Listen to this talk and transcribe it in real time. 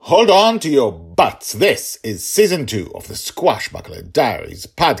Hold on to your butts. This is Season 2 of the Squashbuckler Diaries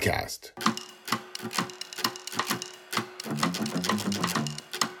podcast.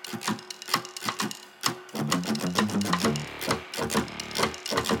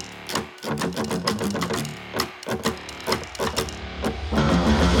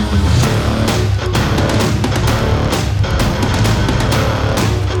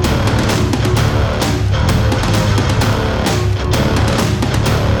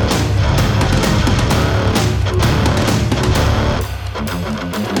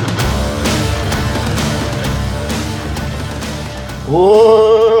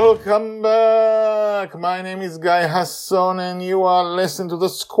 Welcome back. My name is Guy Hasson and you are listening to the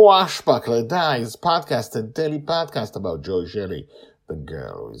Squashbuckler Diaries podcast, a daily podcast about Joy Shelley, the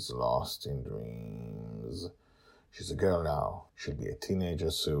girl who is lost in dreams. She's a girl now. She'll be a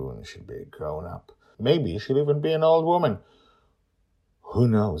teenager soon. She'll be a grown-up. Maybe she'll even be an old woman. Who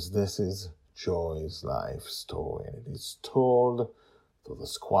knows? This is Joy's life story, and it is told through the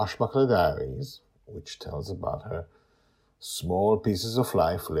Squashbuckler Diaries, which tells about her small pieces of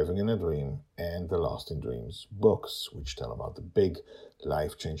life living in a dream, and the Lost in Dreams books, which tell about the big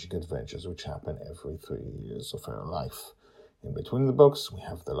life-changing adventures which happen every 3 years of her life. In between the books, we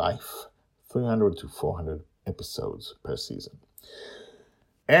have the life, 300 to 400 episodes per season.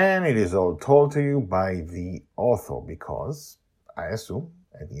 And it is all told to you by the author because, I assume,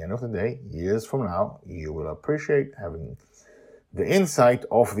 at the end of the day, years from now, you will appreciate having the insight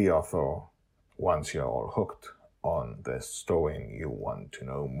of the author once you're all hooked on the story and you want to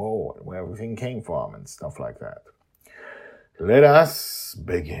know more and where everything came from and stuff like that. Let us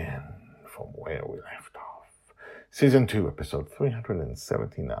begin from where we left off. Season 2, episode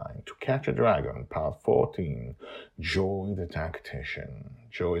 379, To Catch a Dragon, part 14, Joy the Tactician.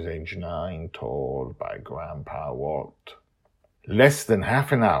 Joy is age 9, told by Grandpa Walt. Less than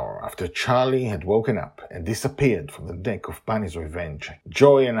half an hour after Charlie had woken up and disappeared from the deck of Bunny's Revenge,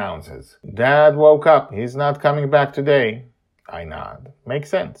 Joy announces, "Dad woke up. He's not coming back today." I nod. Makes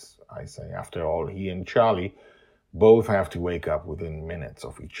sense, I say. After all, he and Charlie both have to wake up within minutes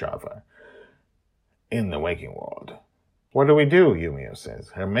of each other in the waking world. "What do we do?" Yumio says.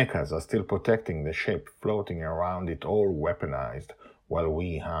 Her mechas are still protecting the ship, floating around it all weaponized, while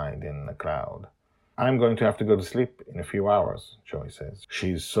we hide in the cloud. "I'm going to have to go to sleep in a few hours," Joy says.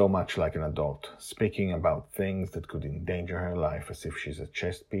 She's so much like an adult, speaking about things that could endanger her life as if she's a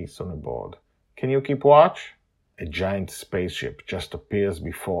chess piece on a board. "Can you keep watch?" A giant spaceship just appears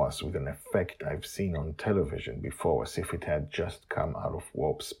before us with an effect I've seen on television before, as if it had just come out of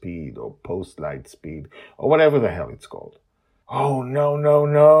warp speed or post-light speed or whatever the hell it's called. "Oh, no,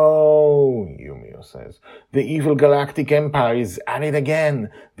 Yumio says. The evil Galactic Empire is at it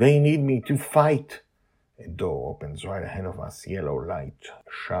again. They need me to fight." A door opens right ahead of us. Yellow light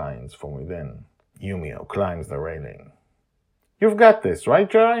shines from within. Yumio climbs the railing. "You've got this, right,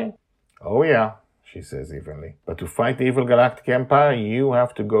 Joy?" "Oh, yeah," she says evenly. "But to fight the evil Galactic Empire, you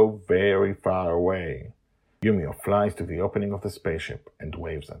have to go very far away." Yumio flies to the opening of the spaceship and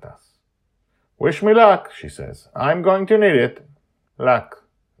waves at us. "Wish me luck," she says. "I'm going to need it." "Luck,"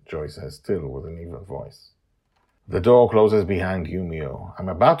 Joy says, still with an even voice. The door closes behind Yumio. I'm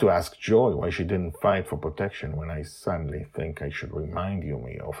about to ask Joy why she didn't fight for protection when I suddenly think I should remind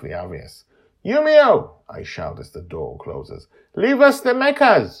Yumio of the obvious. "Yumio!" I shout as the door closes. "Leave us the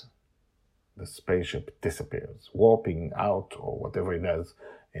mechas!" The spaceship disappears, warping out or whatever it does,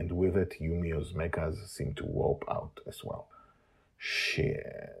 and with it Yumio's mechas seem to warp out as well.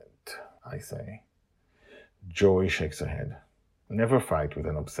 "Shit," I say. Joy shakes her head. "Never fight with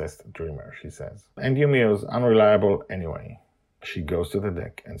an obsessed dreamer," she says. "And Yumio's unreliable anyway." She goes to the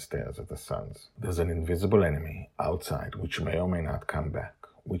deck and stares at the suns. There's an invisible enemy outside which may or may not come back,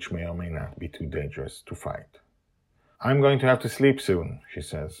 which may or may not be too dangerous to fight. "I'm going to have to sleep soon," she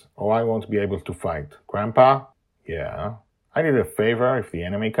says, "or I won't be able to fight." "Grandpa?" "Yeah." "I need a favor if the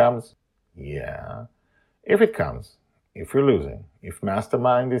enemy comes." "Yeah." "If it comes. If you're losing. If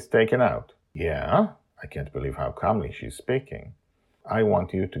Mastermind is taken out." "Yeah." I can't believe how calmly she's speaking. "I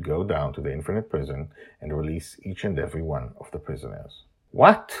want you to go down to the Infinite Prison and release each and every one of the prisoners."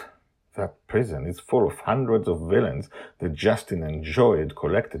 "What?" "That prison is full of hundreds of villains that Justin and Joy had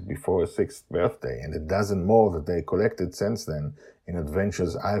collected before her 6th birthday, and a dozen more that they collected since then in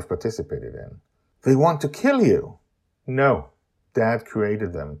adventures I've participated in." "They want to kill you." "No. Dad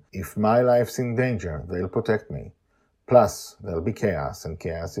created them. If my life's in danger, they'll protect me. Plus, there'll be chaos, and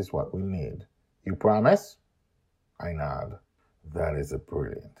chaos is what we'll need. You promise?" I nod. That is a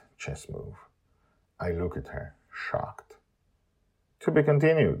brilliant chess move. I look at her, shocked. To be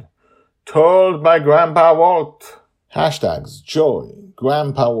continued. Told by Grandpa Walt. Hashtags Joy,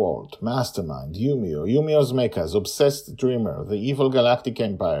 Grandpa Walt, Mastermind, Yumio, Yumio's Mechas, Obsessed Dreamer, The Evil Galactic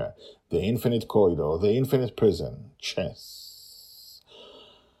Empire, The Infinite Corridor, The Infinite Prison, Chess.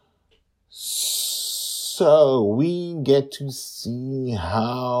 So we get to see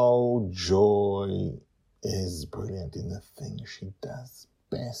how Joy is brilliant in the thing she does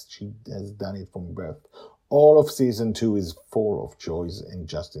best. She has done it from birth. All of season 2 is full of Joy's and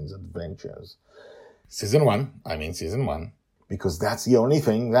Justin's adventures. Season 1, because that's the only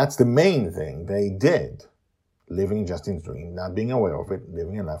thing, that's the main thing they did. Living Justin's dream, not being aware of it,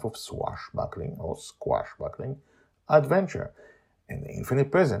 living a life of swashbuckling or squashbuckling adventure. And the Infinite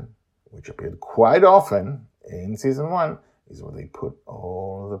Prison, which appeared quite often in season 1, is where they put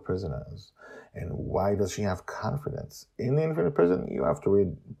all the prisoners. And why does she have confidence in the Infinite Prison? You have to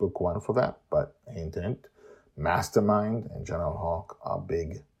read book 1 for that, but hint, hint, Mastermind and General Hawk are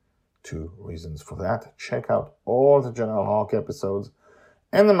big 2 reasons for that. Check out all the General Hawk episodes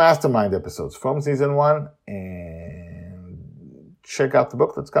and the Mastermind episodes from season 1, and check out the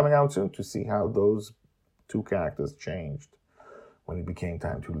book that's coming out soon to see how those 2 characters changed when it became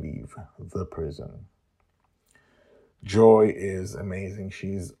time to leave the prison. Joy is amazing.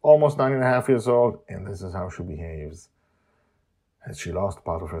 She's almost 9.5 years old, and this is how she behaves. Has she lost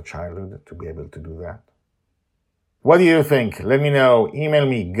part of her childhood to be able to do that? What do you think? Let me know. Email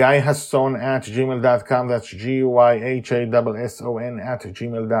me, guyhasson@gmail.com. That's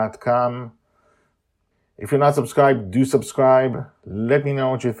GYHASSON@gmail.com. If you're not subscribed, do subscribe. Let me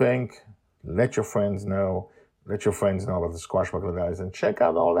know what you think. Let your friends know. Let your friends know about the Squashbuckler Guys, and check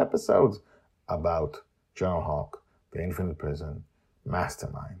out all episodes about General Hawk, The Infinite Prison,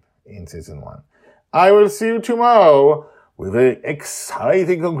 Mastermind in season 1. I will see you tomorrow with the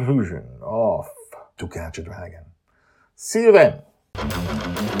exciting conclusion of To Catch a Dragon. See you then.